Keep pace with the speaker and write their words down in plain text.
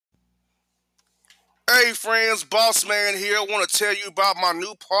Hey friends, Bossman here. I want to tell you about my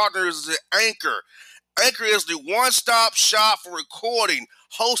new partners at Anchor. Anchor is the one-stop shop for recording,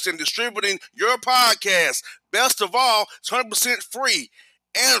 hosting, distributing your podcast. Best of all, it's 100% free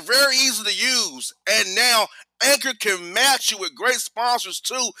and very easy to use. And now, Anchor can match you with great sponsors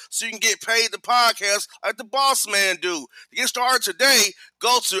too, so you can get paid the podcast like the Bossman do. To get started today,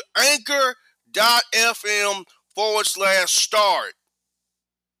 go to anchor.fm/start.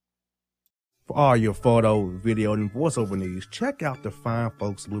 For all your photo, video, and voiceover needs, check out the fine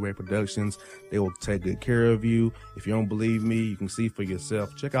folks at Blueberry Productions. They will take good care of you. If you don't believe me, you can see for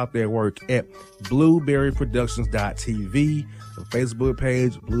yourself. Check out their work at blueberryproductions.tv, the Facebook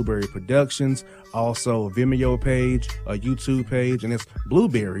page, Blueberry Productions, also a Vimeo page, a YouTube page, and it's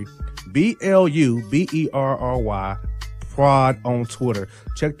Blueberry, BLUBERRY, Prod on Twitter.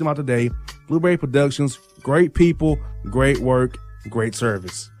 Check them out today. Blueberry Productions, great people, great work, great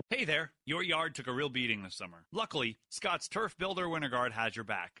service. Hey there, your yard took a real beating this summer. Luckily, Scott's Turf Builder Winter Guard has your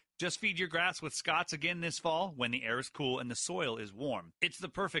back. Just feed your grass with Scott's again this fall when the air is cool and the soil is warm. It's the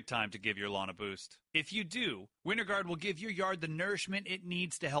perfect time to give your lawn a boost. If you do, Winter Guard will give your yard the nourishment it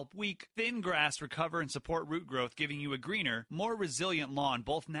needs to help weak, thin grass recover and support root growth, giving you a greener, more resilient lawn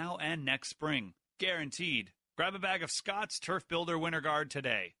both now and next spring. Guaranteed. Grab a bag of Scott's Turf Builder Winter Guard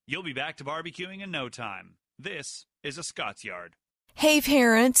today. You'll be back to barbecuing in no time. This is a Scott's Yard. Hey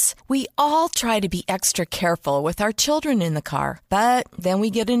parents, we all try to be extra careful with our children in the car, but then we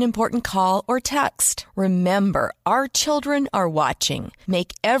get an important call or text. Remember, our children are watching.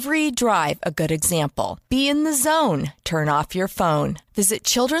 Make every drive a good example. Be in the zone. Turn off your phone. Visit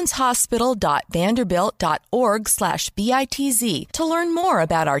childrenshospital.vanderbilt.org/BITZ to learn more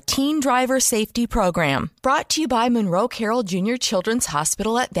about our teen driver safety program. Brought to you by Monroe Carroll Jr. Children's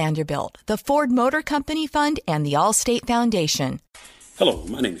Hospital at Vanderbilt, the Ford Motor Company Fund, and the Allstate Foundation. Hello,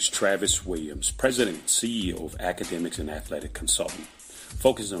 my name is Travis Williams, President and CEO of Academics and Athletic Consulting,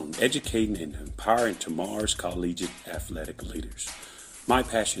 focusing on educating and empowering tomorrow's collegiate athletic leaders. My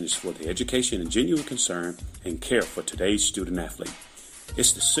passion is for the education and genuine concern and care for today's student athlete.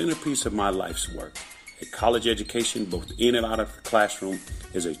 It's the centerpiece of my life's work. A college education, both in and out of the classroom,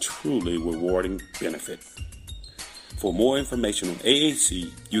 is a truly rewarding benefit. For more information on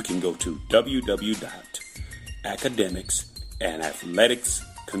AAC, you can go to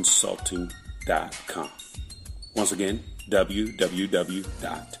www.academicsandathleticsconsulting.com. Once again,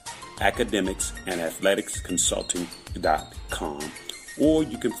 www.academicsandathleticsconsulting.com. Or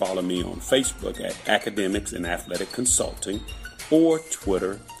you can follow me on Facebook at Academics and Athletic Consulting, or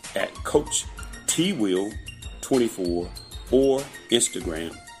Twitter at Coach TWill24, or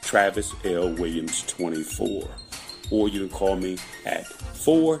Instagram Travis L. Williams 24. Or you can call me at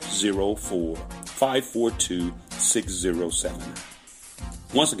 404-542-6079.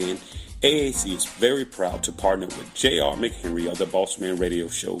 Once again, AAC is very proud to partner with J.R. McHenry of the Bossman Radio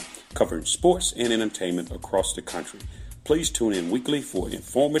Show, covering sports and entertainment across the country. Please tune in weekly for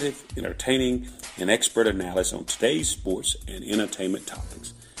informative, entertaining, and expert analysis on today's sports and entertainment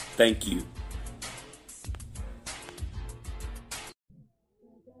topics. Thank you.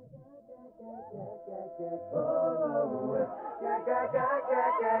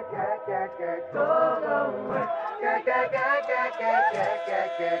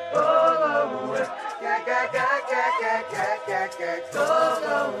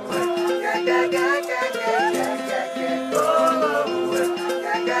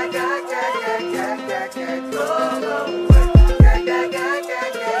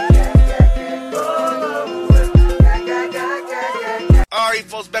 Alright,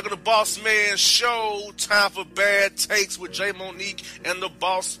 folks, back on the Bossman Show. Time for Bad Takes with Jay Monique and the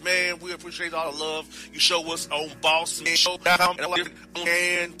Bossman. We appreciate all the love you show us on Bossman Show.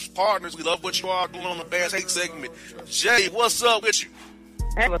 And partners, we love what you are doing on the Bad Take segment. Jay, what's up with you?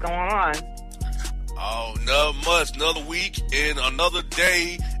 Hey, what's going on? Oh, not much. Another week and another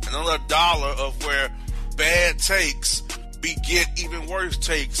day, another dollar of where bad takes beget even worse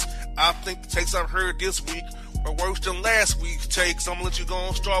takes. I think the takes I've heard this week are worse than last week's takes. I'm going to let you go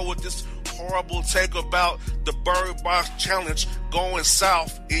and start with this horrible take about the Bird Box Challenge going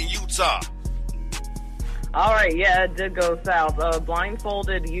south in Utah. All right, yeah, it did go south. A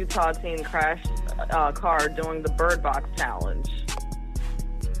blindfolded Utah teen crashed a car doing the Bird Box Challenge.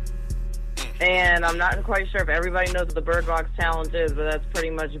 And I'm not quite sure if everybody knows what the Bird Box Challenge is, but that's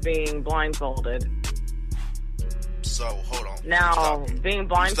pretty much being blindfolded. So, hold on. Now, being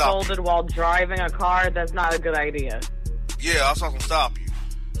blindfolded while driving a car, that's not a good idea. Yeah, I was going to stop you.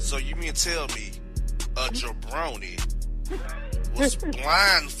 So you mean to tell me a jabroni was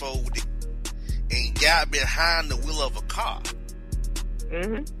blindfolded and got behind the wheel of a car?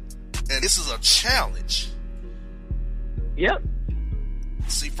 Mm-hmm. And this is a challenge. Yep.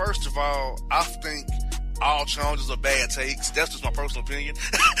 See, first of all, I think all challenges are bad takes. That's just my personal opinion.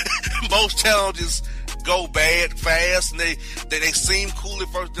 Most challenges go bad fast, and they seem cool at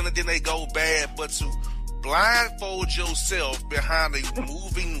first, then they go bad. But to blindfold yourself behind a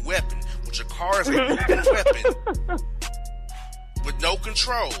moving weapon, which your car is a moving weapon, with no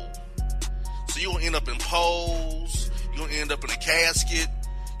control, so you'll end up in poles, you'll end up in a casket,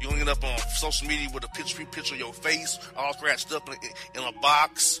 you'll end up on social media with a picture of your face all scratched up in a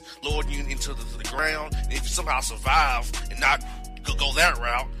box, lowering you into the ground. And if you somehow survive and not go that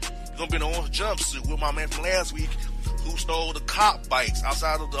route, you're going to be in an orange jumpsuit with my man from last week who stole the cop bikes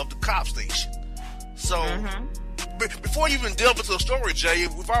outside of the cop station. So, before you even delve into the story, Jay,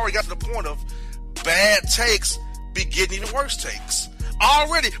 we've already got to the point of bad takes be getting even worse takes.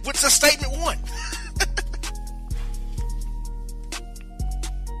 Already, with the statement one.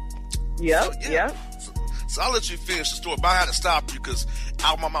 Yep, yep. So I'll let you finish the story, but I had to stop you because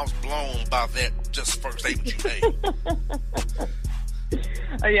my mouth's blown by that just first statement you made.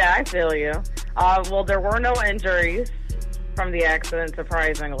 Yeah, I feel you. Well, there were no injuries from the accident,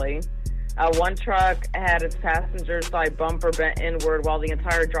 surprisingly. One truck had its passenger side bumper bent inward while the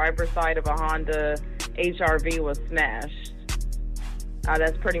entire driver's side of a Honda HR-V was smashed.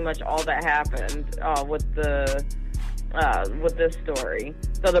 That's pretty much all that happened with this story.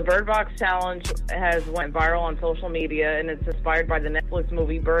 So the Bird Box Challenge has went viral on social media, and it's inspired by the Netflix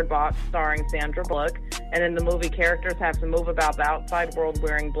movie Bird Box starring Sandra Bullock. And in the movie, characters have to move about the outside world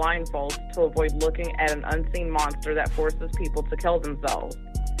wearing blindfolds to avoid looking at an unseen monster that forces people to kill themselves.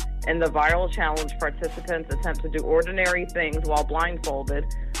 In the viral challenge, participants attempt to do ordinary things while blindfolded,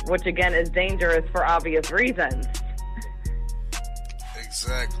 which again is dangerous for obvious reasons.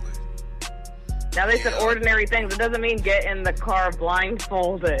 Exactly. Now they said ordinary things. It doesn't mean get in the car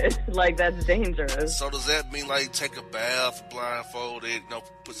blindfolded. Like, that's dangerous. So does that mean, like, take a bath blindfolded,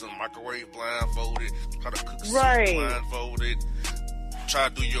 put some microwave blindfolded, try to cook soup blindfolded, try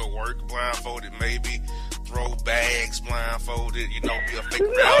to do your work blindfolded, maybe throw bags blindfolded, be a fake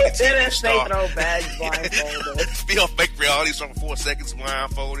reality TV star. Throw bags blindfolded. Be a fake reality star for 4 seconds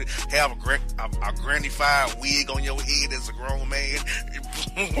blindfolded. Have a grandified wig on your head as a grown man,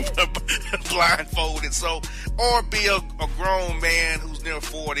 blindfolded. So, or be a grown man who's near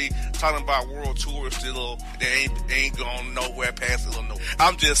 40 talking about world tours still. They ain't going nowhere past Illinois.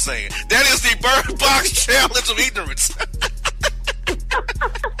 I'm just saying that is the Bird Box Challenge of ignorance.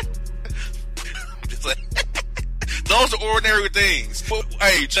 Those are ordinary things.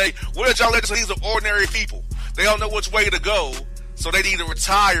 Hey, Jay, what did y'all let us? These are ordinary people. They don't know which way to go, so they need to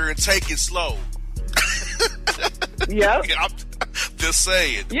retire and take it slow. Yep. I'm just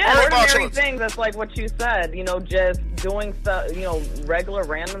saying. Yeah, ordinary things. That's like what you said. Just doing stuff, regular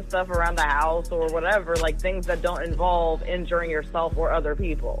random stuff around the house or whatever, like things that don't involve injuring yourself or other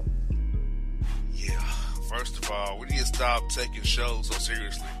people. Yeah. First of all, we need to stop taking shows so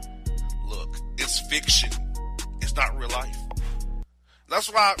seriously. Look, it's fiction. It's not real life.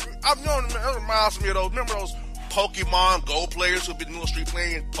 That's why that reminds me of those. Remember those Pokemon Go players who've been in the street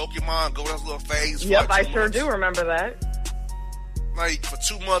playing Pokemon Go? That's a little phase. Yep, I sure do remember that. Like, for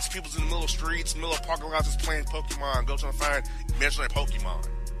 2 months, people's in the middle of streets, middle of parking lots, just playing Pokemon Go, trying to find imaginary Pokemon.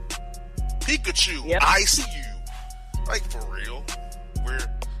 Pikachu, yep. I see you. Like, for real.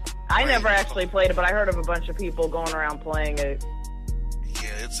 I never actually played it, but I heard of a bunch of people going around playing it.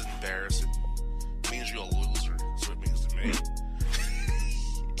 Yeah, it's embarrassing. It means you're a loser. That's what it means to me.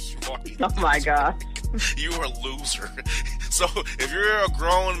 Oh my God. You are a loser. So if you're a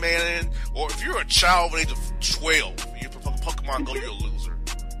grown man, or if you're a child at the age of 12, you play Pokemon Go, you're a loser.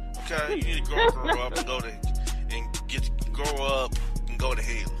 Okay, you need to grow up and grow up and go to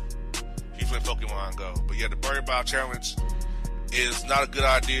hell. If you play Pokemon Go, but yeah, the Bird Box Challenge is not a good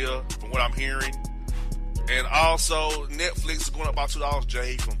idea from what I'm hearing. And also, Netflix is going up about $2,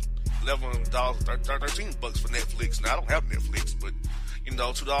 Jay, from $11 to $13 for Netflix. Now, I don't have Netflix, but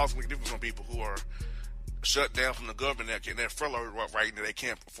 $2 make a difference on people who are shut down from the government. They're furloughed right now. They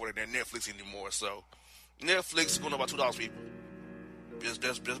can't afford their Netflix anymore. So Netflix is going up about $2, people.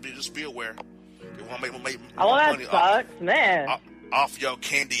 Just be aware. They want to make money off your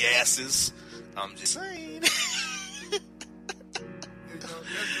candy asses. I'm just saying.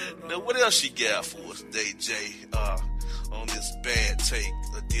 Now, what else you got for us today, Jay? On this bad take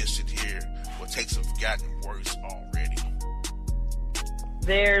edition here, where takes have gotten worse already.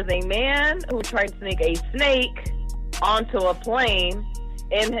 There's a man who tried to sneak a snake onto a plane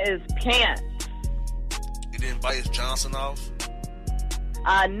in his pants. He didn't bite his Johnson off?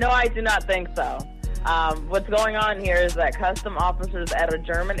 No, I do not think so. What's going on here is that custom officers at a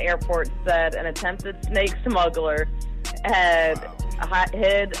German airport said an attempted snake smuggler had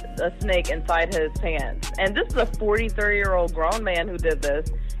hid a snake inside his pants. And this is a 43-year-old grown man who did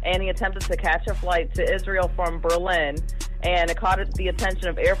this, and he attempted to catch a flight to Israel from Berlin, and it caught the attention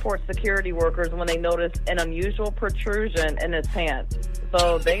of airport security workers when they noticed an unusual protrusion in his pants.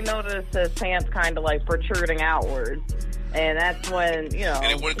 So they noticed his pants kind of like protruding outwards. And that's when, you know...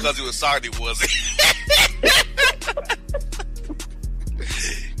 And it wasn't because he was sorry, was it?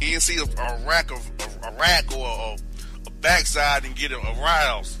 He didn't see a rack or a backside and get him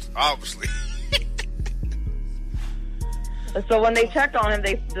aroused, obviously. So when they checked on him,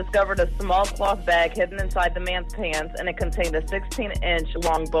 they discovered a small cloth bag hidden inside the man's pants, and it contained a 16-inch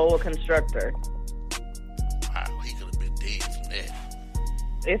long boa constrictor. Wow, he could have been dead from that.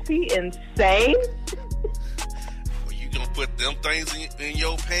 Is he insane? Well, you gonna put them things in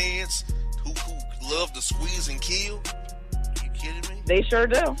your pants? Who love to squeeze and kill? Are you kidding me? They sure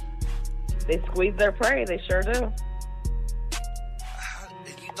do. They squeeze their prey. They sure do. And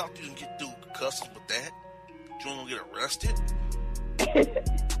you thought you can get through customs with that? You ain't gonna get arrested?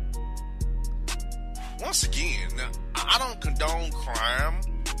 Once again, now, I don't condone crime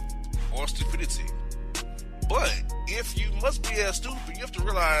or stupidity. But if you must be as stupid, you have to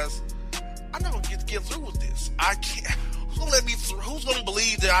realize I'm not gonna get through with this. I can't. Who's gonna let me through? Who's gonna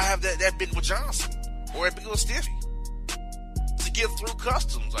believe that I have that big of a Johnson or that big of a stiffy to get through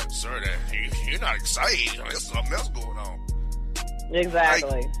customs? Like, sir, you're not excited. There's something else going on.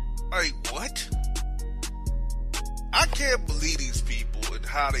 Exactly. Like what? I can't believe these people and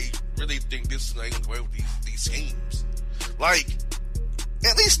how they really think this is going away with these schemes. Like,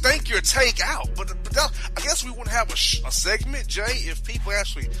 at least think your take out. But I guess we wouldn't have a segment, Jay, if people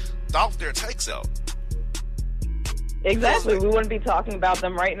actually thought their takes out. Exactly. We wouldn't be talking about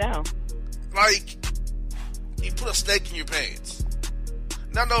them right now. Like, you put a snake in your pants.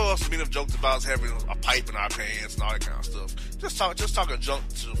 Now, I know us men have joked about us having a pipe in our pants and all that kind of stuff. Just talking junk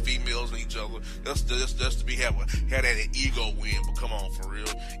to females and each other. Just to have that ego win. But come on, for real.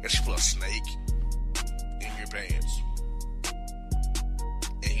 You should put a snake in your pants.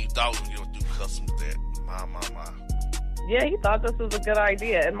 And he thought we were going to do customs with that. My. Yeah, he thought this was a good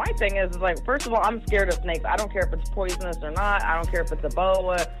idea. And my thing is like, first of all, I'm scared of snakes. I don't care if it's poisonous or not. I don't care if it's a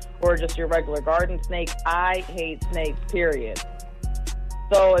boa or just your regular garden snake. I hate snakes, period.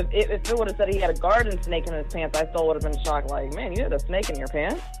 So if it would have said he had a garden snake in his pants, I still would have been shocked. Like, man, you had a snake in your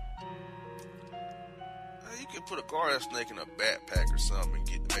pants? You could put a garden snake in a backpack or something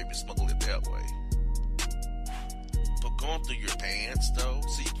and maybe smuggle it that way. But going through your pants, though,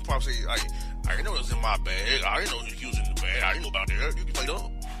 see, you can probably say, I didn't know it was in my bag. I didn't know he was in the bag. I didn't know about that. You can play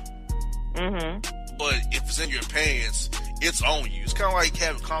dumb. Mm-hmm. But if it's in your pants, it's on you. It's kind of like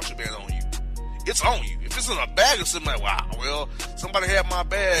having contraband on you. It's on you. If it's in a bag or something, like, wow, well, somebody had my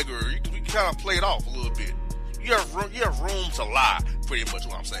bag, or you can kind of play it off a little bit. You have room to lie, pretty much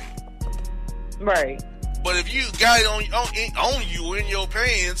what I'm saying. Right. But if you got it on you in your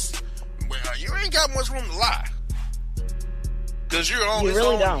pants, well, you ain't got much room to lie. Because it's really on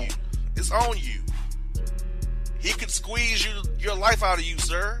don't. you. It's on you. He could squeeze your life out of you,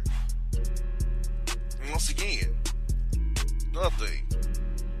 sir. And once again, another thing.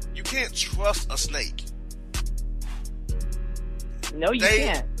 You can't trust a snake. No, you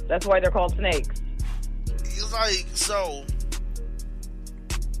can't. That's why they're called snakes. It's like, so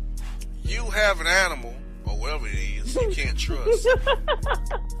you have an animal or whatever it is you can't trust.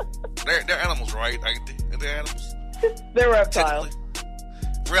 they're animals, right? They're animals. They're reptiles.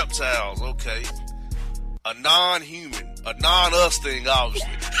 Reptiles, okay. A non-human, a non-us thing, obviously.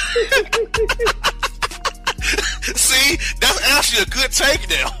 See, that's actually a good take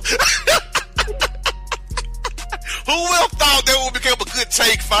now. Who would have thought that would become a good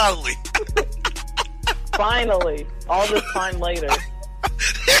take finally? Finally. All this time later.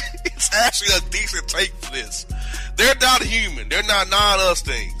 It's actually a decent take for this. They're not human. They're not non-us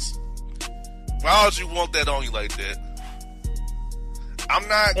things. Why would you want that on you like that? I'm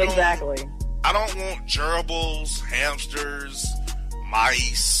not going... Exactly. I don't want gerbils, hamsters,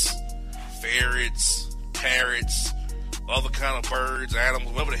 mice, ferrets, parrots, other kind of birds,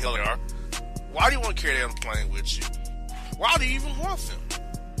 animals, whatever the hell they are. Why do you want to carry that on the plane with you? Why do you even want them?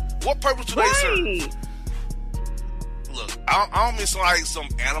 What purpose do they serve? Look, I don't mean like some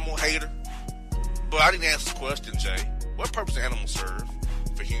animal hater, but I didn't answer the question, Jay. What purpose do animals serve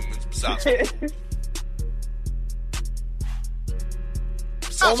for humans besides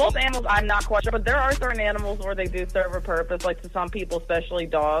Well, most animals, I'm not quite sure, but there are certain animals where they do serve a purpose, like to some people, especially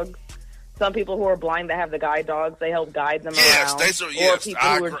dogs. Some people who are blind that have the guide dogs, they help guide them around. Yes. Or people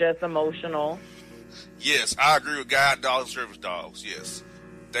who are just emotional. Yes, I agree with guide dogs and service dogs. Yes,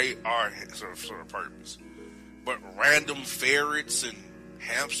 they are sort of purpose. But random ferrets and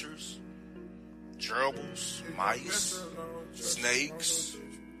hamsters, gerbils, mice, snakes,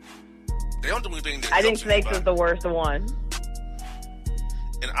 they don't do anything that I think helps snakes anybody. is the worst one.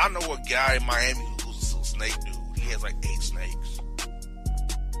 And I know a guy in Miami who's a snake dude. He has like 8 snakes.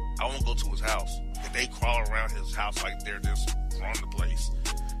 I won't go to his house. If they crawl around his house like they're just on the place.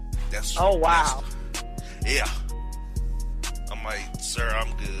 That's Oh, wow. Yeah. I'm like, sir,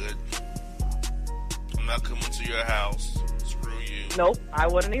 I'm good. I'm not coming to your house. Screw you. Nope, I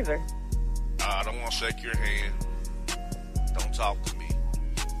wouldn't either. I don't want to shake your hand. Don't talk to me.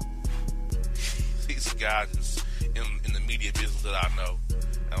 These guys is in the media business that I know.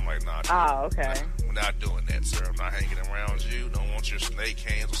 And I'm like, nah. Oh, okay. We're not doing that, sir. I'm not hanging around you. Don't want your snake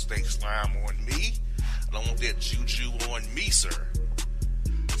hands or snake slime on me. I don't want that juju on me, sir.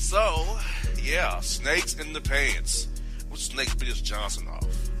 So, yeah, snakes in the pants. Which snake bit his Johnson off?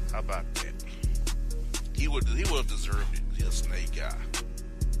 How about that? He would have deserved it. He's a snake guy.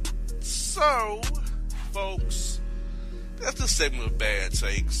 So, folks, that's the segment of Bad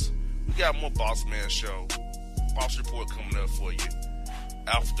Takes. We got more Bossman Show. Boss Report coming up for you.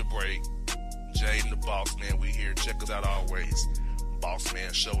 After the break, Jay and the Bossman, we here. Check us out always.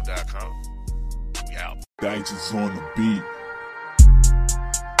 BossmanShow.com. We out. Danger's on the beat.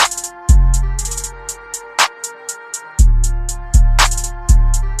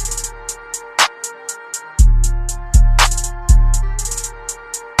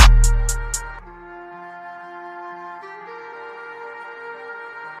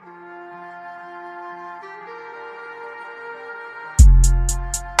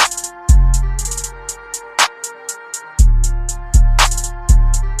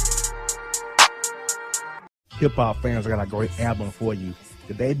 Hip-hop fans, I got a great album for you.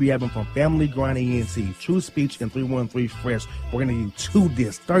 The debut album from Family Grind ENT, True Speech and 313 Fresh. We're going to give you 2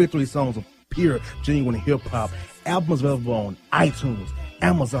 discs, 33 songs of pure, genuine hip-hop. Albums available on iTunes,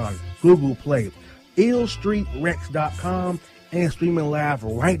 Amazon, Google Play, illstreetrex.com, and streaming live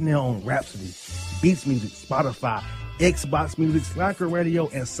right now on Rhapsody, Beats Music, Spotify, Xbox Music, Slacker Radio,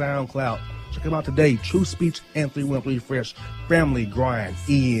 and SoundCloud. Check them out today. True Speech and 313 Fresh. Family Grind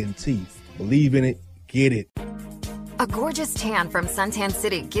ENT. Believe in it. Get it. A gorgeous tan from Suntan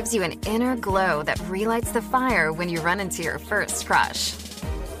City gives you an inner glow that relights the fire when you run into your first crush.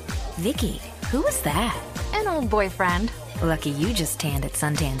 Vicky, who was that? An old boyfriend. Lucky you just tanned at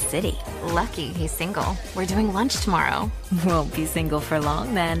Suntan City. Lucky he's single. We're doing lunch tomorrow. Won't be single for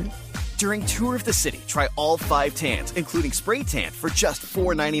long then. During Tour of the City, try all 5 tans, including spray tan, for just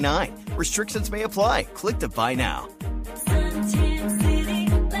 $4.99. Restrictions may apply. Click to buy now.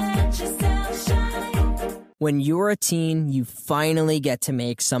 When you're a teen, you finally get to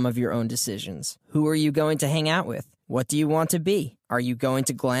make some of your own decisions. Who are you going to hang out with? What do you want to be? Are you going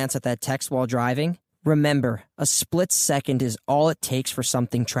to glance at that text while driving? Remember, a split second is all it takes for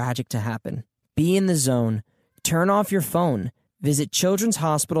something tragic to happen. Be in the zone. Turn off your phone. Visit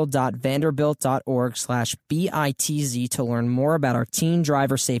childrenshospital.vanderbilt.org/BITZ to learn more about our teen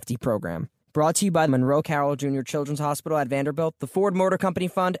driver safety program. Brought to you by Monroe Carroll Jr. Children's Hospital at Vanderbilt, the Ford Motor Company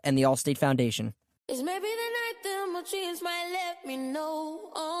Fund, and the Allstate Foundation. It's maybe the night that my dreams might let me know.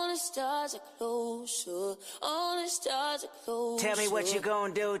 All the stars are closer. All the stars are closer. Tell me what you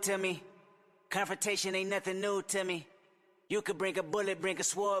gonna do to me. Confrontation ain't nothing new to me. You could bring a bullet, bring a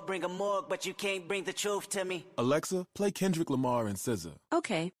sword, bring a morgue, but you can't bring the truth to me. Alexa, play Kendrick Lamar and SZA.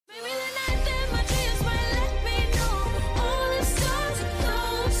 Okay. Maybe the night that my dreams might let me know. All the stars are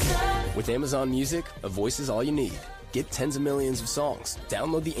closer. With Amazon Music, a voice is all you need. Get tens of millions of songs.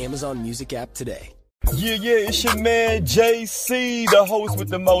 Download the Amazon Music app today. Yeah, it's your man JC, the host with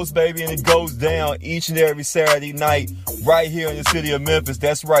the most, baby, and it goes down each and every Saturday night right here in the city of Memphis.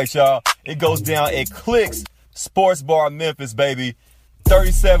 That's right, y'all. It goes down at Clicks Sports Bar Memphis, baby.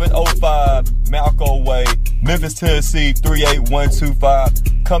 3705 Malco Way, Memphis, Tennessee,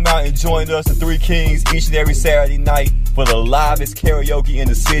 38125. Come out and join us, the Three Kings, each and every Saturday night for the livest karaoke in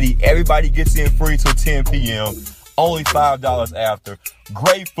the city. Everybody gets in free till 10 p.m. Only $5 after.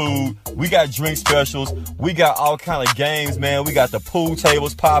 Great food. We got drink specials. We got all kind of games, man. We got the pool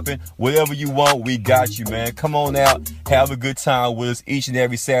tables popping. Whatever you want, we got you, man. Come on out. Have a good time with us each and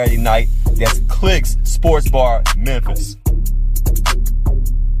every Saturday night. That's Clicks Sports Bar, Memphis.